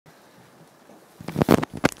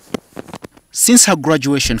Since her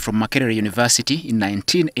graduation from Makerere University in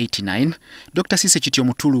 1989, Dr Cissy Kityo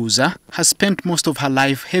Muhumuza has spent most of her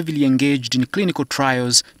life heavily engaged in clinical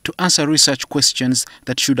trials to answer research questions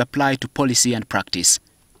that should apply to policy and practice.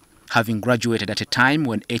 Having graduated at a time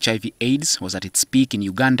when HIV/AIDS was at its peak in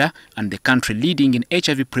Uganda and the country leading in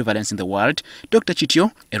HIV prevalence in the world, Dr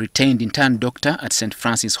Kityo, a retained intern doctor at St.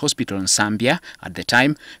 Francis Hospital in Zambia at the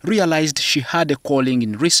time, realized she had a calling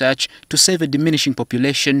in research to save a diminishing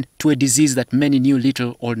population to a disease that many knew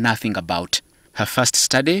little or nothing about. Her first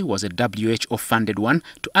study was a WHO-funded one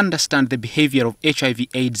to understand the behavior of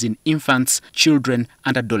HIV/AIDS in infants, children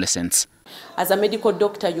and adolescents. As a medical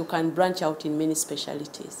doctor, you can branch out in many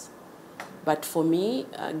specialties. But for me,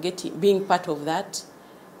 being part of that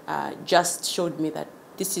just showed me that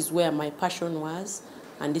this is where my passion was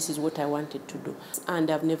and this is what I wanted to do. And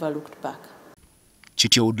I've never looked back.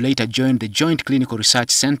 Kityo would later join the Joint Clinical Research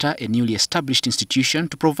Center, a newly established institution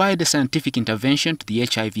to provide a scientific intervention to the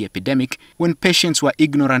HIV epidemic when patients were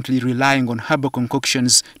ignorantly relying on herbal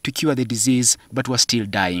concoctions to cure the disease but were still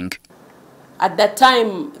dying. At that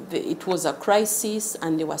time, it was a crisis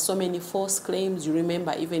and there were so many false claims. You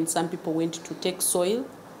remember even some people went to take soil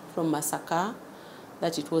from Masaka,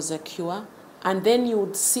 that it was a cure. And then you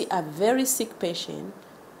would see a very sick patient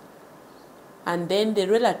and then the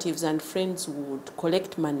relatives and friends would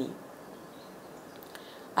collect money.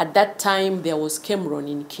 At that time, there was Cameron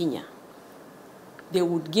in Kenya. They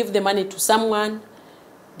would give the money to someone,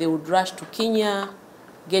 they would rush to Kenya,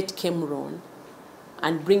 get Cameron,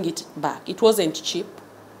 and bring it back. It wasn't cheap.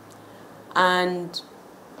 And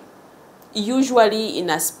usually in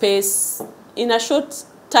a short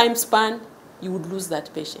time span, you would lose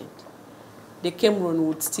that patient. The Cameron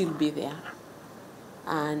would still be there.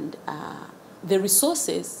 And the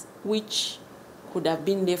resources which could have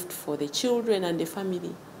been left for the children and the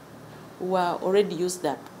family were already used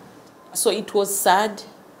up. So it was sad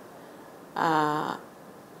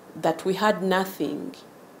that we had nothing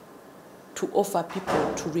to offer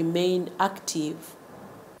people to remain active.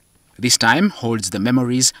 This time holds the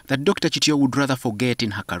memories that Dr Kityo would rather forget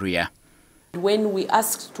in her career. When we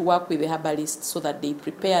asked to work with the herbalists so that they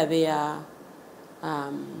prepare their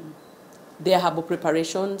herbal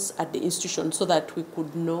preparations at the institution so that we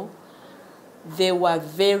could know, they were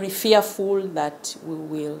very fearful that we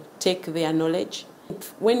will take their knowledge.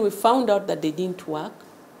 When we found out that they didn't work,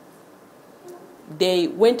 they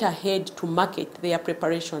went ahead to market their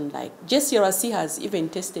preparation, like JCRC has even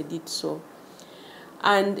tested it so.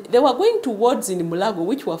 And they were going to wards in Mulago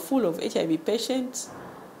which were full of HIV patients,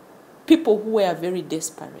 people who were very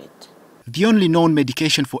desperate. The only known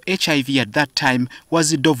medication for HIV at that time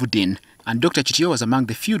was Zidovudin, and Dr Kityo was among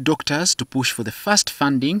the few doctors to push for the first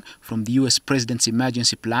funding from the US President's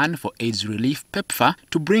Emergency Plan for AIDS Relief, PEPFAR,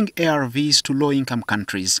 to bring ARVs to low-income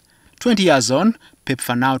countries. 20 years on,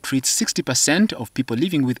 PEPFAR now treats 60% of people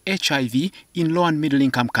living with HIV in low and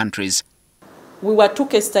middle-income countries. We were two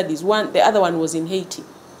case studies. The other one was in Haiti.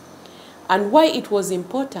 And why it was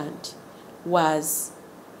important was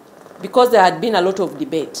because there had been a lot of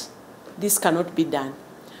debate. This cannot be done.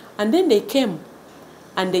 And then they came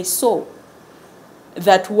and they saw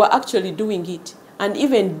that we were actually doing it and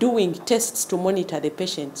even doing tests to monitor the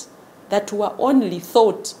patients that were only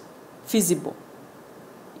thought feasible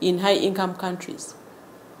in high-income countries.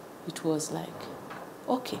 It was like,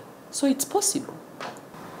 okay, so it's possible.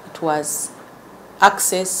 It was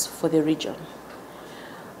access for the region.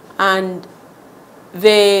 And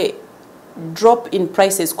the drop in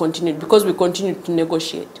prices continued because we continued to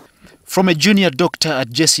negotiate. From a junior doctor at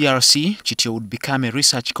JCRC, Kityo would become a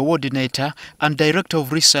research coordinator and director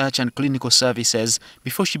of research and clinical services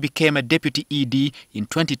before she became a deputy ED in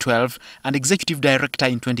 2012 and executive director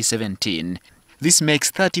in 2017. This makes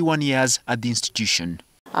 31 years at the institution.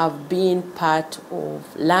 I've been part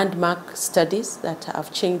of landmark studies that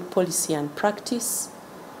have changed policy and practice,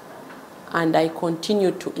 and I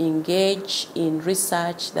continue to engage in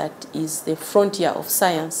research that is the frontier of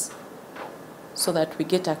science so that we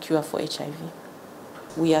get a cure for HIV.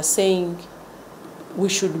 We are saying we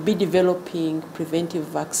should be developing preventive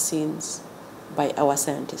vaccines by our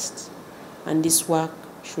scientists, and this work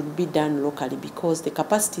should be done locally because the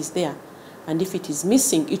capacity is there. And if it is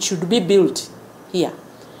missing, it should be built here.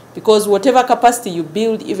 Because whatever capacity you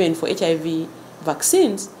build, even for HIV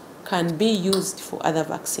vaccines, can be used for other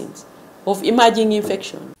vaccines of emerging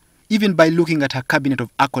infection. Even by looking at her cabinet of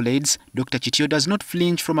accolades, Dr Kityo does not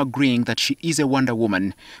flinch from agreeing that she is a wonder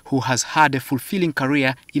woman who has had a fulfilling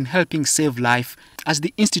career in helping save life, as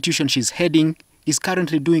the institution she's heading is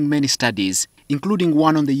currently doing many studies, including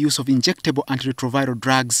one on the use of injectable antiretroviral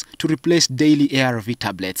drugs to replace daily ARV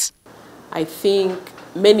tablets. I think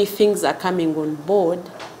many things are coming on board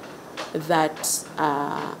that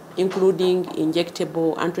including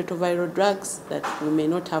injectable antiretroviral drugs that we may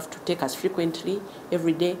not have to take as frequently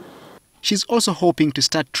every day. She's also hoping to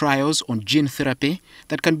start trials on gene therapy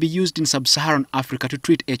that can be used in sub-Saharan Africa to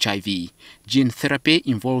treat HIV. Gene therapy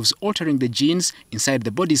involves altering the genes inside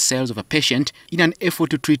the body cells of a patient in an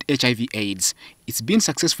effort to treat HIV/AIDS. It's been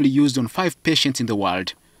successfully used on 5 patients in the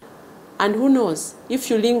world. And who knows,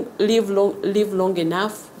 if you live long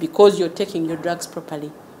enough because you're taking your drugs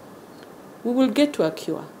properly, we will get to a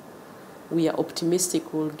cure. We are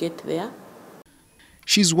optimistic we'll get there.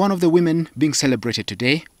 She's one of the women being celebrated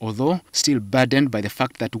today, although still burdened by the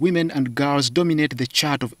fact that women and girls dominate the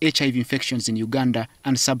chart of HIV infections in Uganda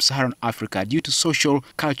and sub-Saharan Africa due to social,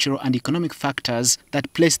 cultural and economic factors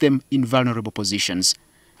that place them in vulnerable positions.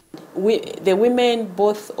 The women,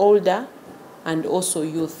 both older and also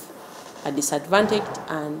youth, are disadvantaged,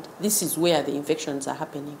 and this is where the infections are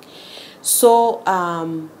happening. So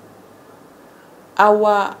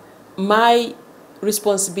my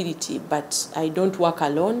responsibility, but I don't work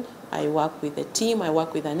alone, I work with a team, I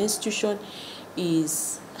work with an institution,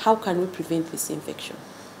 is how can we prevent this infection?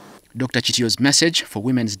 Dr Kityo's message for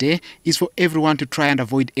Women's Day is for everyone to try and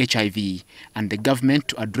avoid HIV and the government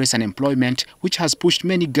to address unemployment, which has pushed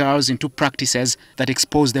many girls into practices that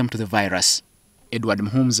expose them to the virus.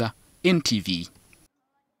 Muhumuza, NTV.